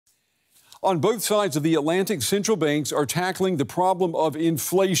On both sides of the Atlantic, central banks are tackling the problem of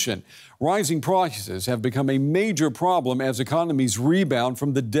inflation. Rising prices have become a major problem as economies rebound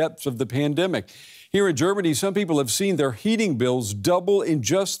from the depths of the pandemic. Here in Germany, some people have seen their heating bills double in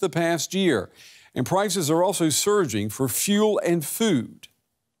just the past year. And prices are also surging for fuel and food.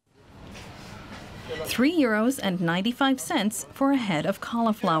 €3.95 for a head of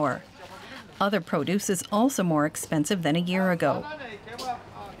cauliflower. Other produce is also more expensive than a year ago.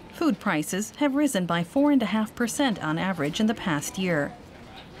 Food prices have risen by 4.5% on average in the past year,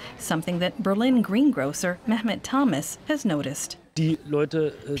 something that Berlin greengrocer Mehmet Thomas has noticed.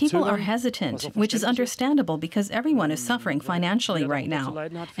 People are hesitant, which is understandable because everyone is suffering financially right now,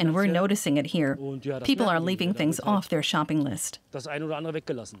 and we're noticing it here. People are leaving things off their shopping list.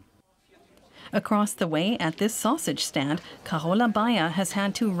 Across the way at this sausage stand, Carola Bayer has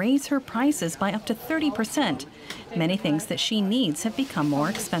had to raise her prices by up to 30%. Many things that she needs have become more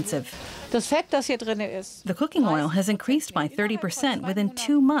expensive. The cooking oil has increased by 30% within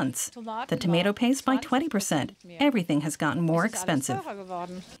 2 months. The tomato paste by 20%. Everything has gotten more expensive.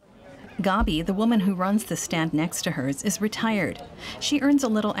 Gabi, the woman who runs the stand next to hers, is retired. She earns a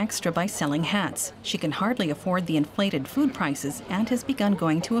little extra by selling hats. She can hardly afford the inflated food prices and has begun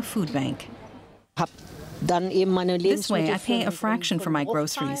going to a food bank. This way, I pay a fraction for my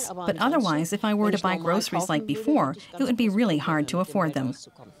groceries, but otherwise, if I were to buy groceries like before, it would be really hard to afford them.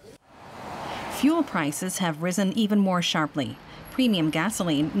 Fuel prices have risen even more sharply. Premium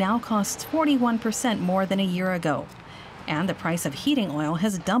gasoline now costs 41% more than a year ago, and the price of heating oil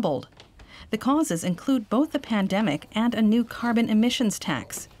has doubled. The causes include both the pandemic and a new carbon emissions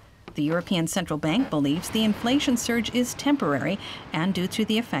tax. The European Central Bank believes the inflation surge is temporary and due to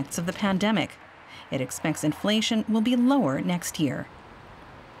the effects of the pandemic. It expects inflation will be lower next year.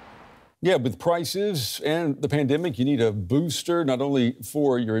 Yeah, with prices and the pandemic, you need a booster, not only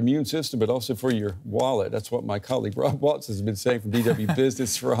for your immune system, but also for your wallet. That's what my colleague Rob Watson has been saying from DW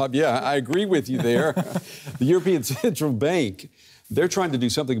Business. Rob, yeah, I agree with you there. The European Central Bank, they're trying to do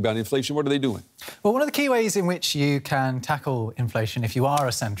something about inflation. What are they doing? Well, one of the key ways in which you can tackle inflation if you are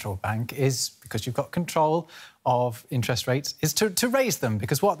a central bank is, because you've got control of interest rates, is to raise them,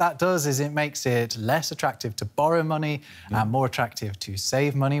 because what that does is it makes it less attractive to borrow money and more attractive to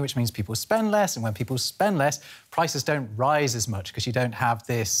save money, which means people spend less, and when people spend less, prices don't rise as much because you don't have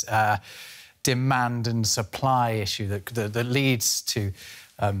this demand and supply issue that leads to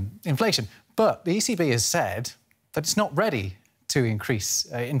inflation. But the ECB has said that it's not ready to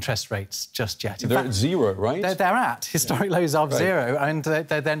increase interest rates just yet. They're at zero, right? They're at historic lows of zero, and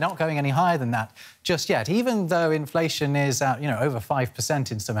they're not going any higher than that just yet. Even though inflation is at, over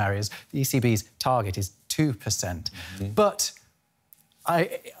 5% in some areas, the ECB's target is 2%. But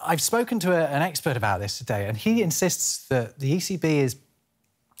I've spoken to an expert about this today, and he insists that the ECB is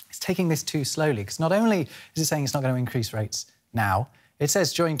taking this too slowly, because not only is it saying it's not going to increase rates now, it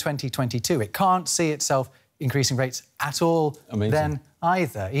says during 2022 it can't see itself increasing rates at all then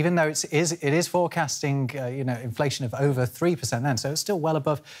either, even though it is forecasting inflation of over 3% then, so it's still well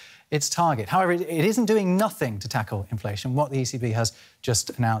above its target. However, it isn't doing nothing to tackle inflation. What the ECB has just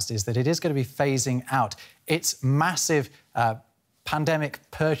announced is that it is going to be phasing out its massive pandemic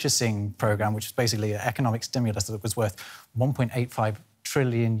purchasing programme, which is basically an economic stimulus that was worth €1.85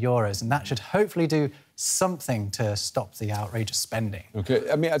 trillion, and that should hopefully do something to stop the outrageous spending. OK.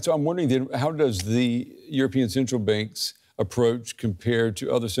 So I'm wondering then, how does the European Central Bank's approach compare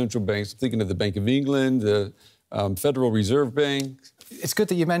to other central banks? I'm thinking of the Bank of England, the Federal Reserve Bank. It's good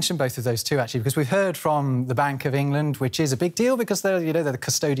that you mentioned both of those two, actually, because we've heard from the Bank of England, which is a big deal because they're the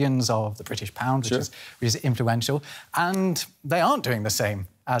custodians of the British pound, which is influential, and they aren't doing the same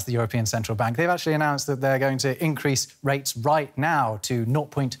as the European Central Bank. They've actually announced that they're going to increase rates right now to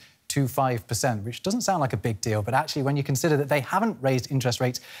 0.25%, which doesn't sound like a big deal, but actually when you consider that they haven't raised interest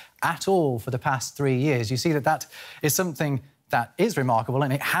rates at all for the past 3 years, you see that that is something that is remarkable,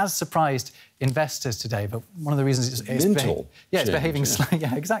 and it has surprised investors today. But one of the reasons it's behaving slightly.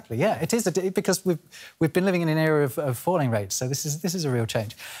 Yeah, exactly. Yeah, it is because we've been living in an era of falling rates, so this is a real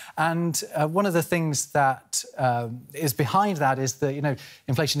change. And one of the things that is behind that is that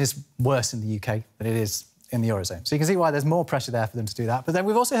inflation is worse in the UK than it is in the Eurozone. So you can see why there's more pressure there for them to do that. But then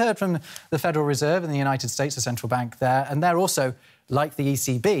we've also heard from the Federal Reserve in the United States, the central bank there, and they're also, like the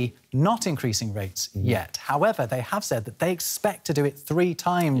ECB, not increasing rates yet. However, they have said that they expect to do it 3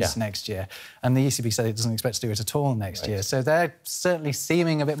 times next year, and the ECB said it doesn't expect to do it at all next year. So they're certainly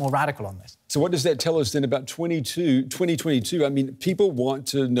seeming a bit more radical on this. So what does that tell us then about 2022? I mean, people want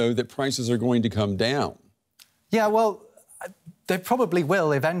to know that prices are going to come down. Yeah, well, they probably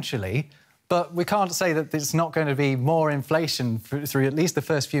will eventually, But we can't say that there's not going to be more inflation through at least the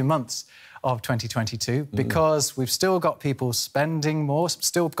first few months of 2022 because we've still got people spending more,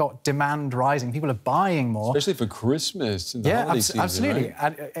 still got demand rising. People are buying more. Especially for Christmas and the holiday season, absolutely.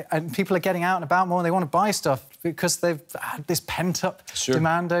 Right? And people are getting out and about more and they want to buy stuff because they've had this pent-up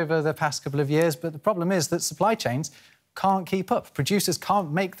demand over the past couple of years. But the problem is that supply chains can't keep up. Producers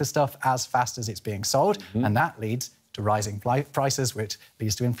can't make the stuff as fast as it's being sold, and that leads to rising prices, which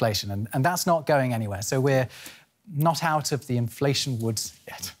leads to inflation. And that's not going anywhere. So we're not out of the inflation woods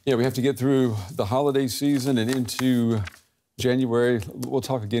yet. Yeah, we have to get through the holiday season and into January. We'll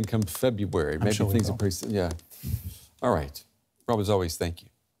talk again come February. Maybe things are pretty... Yeah. All right. Rob, as always, thank you.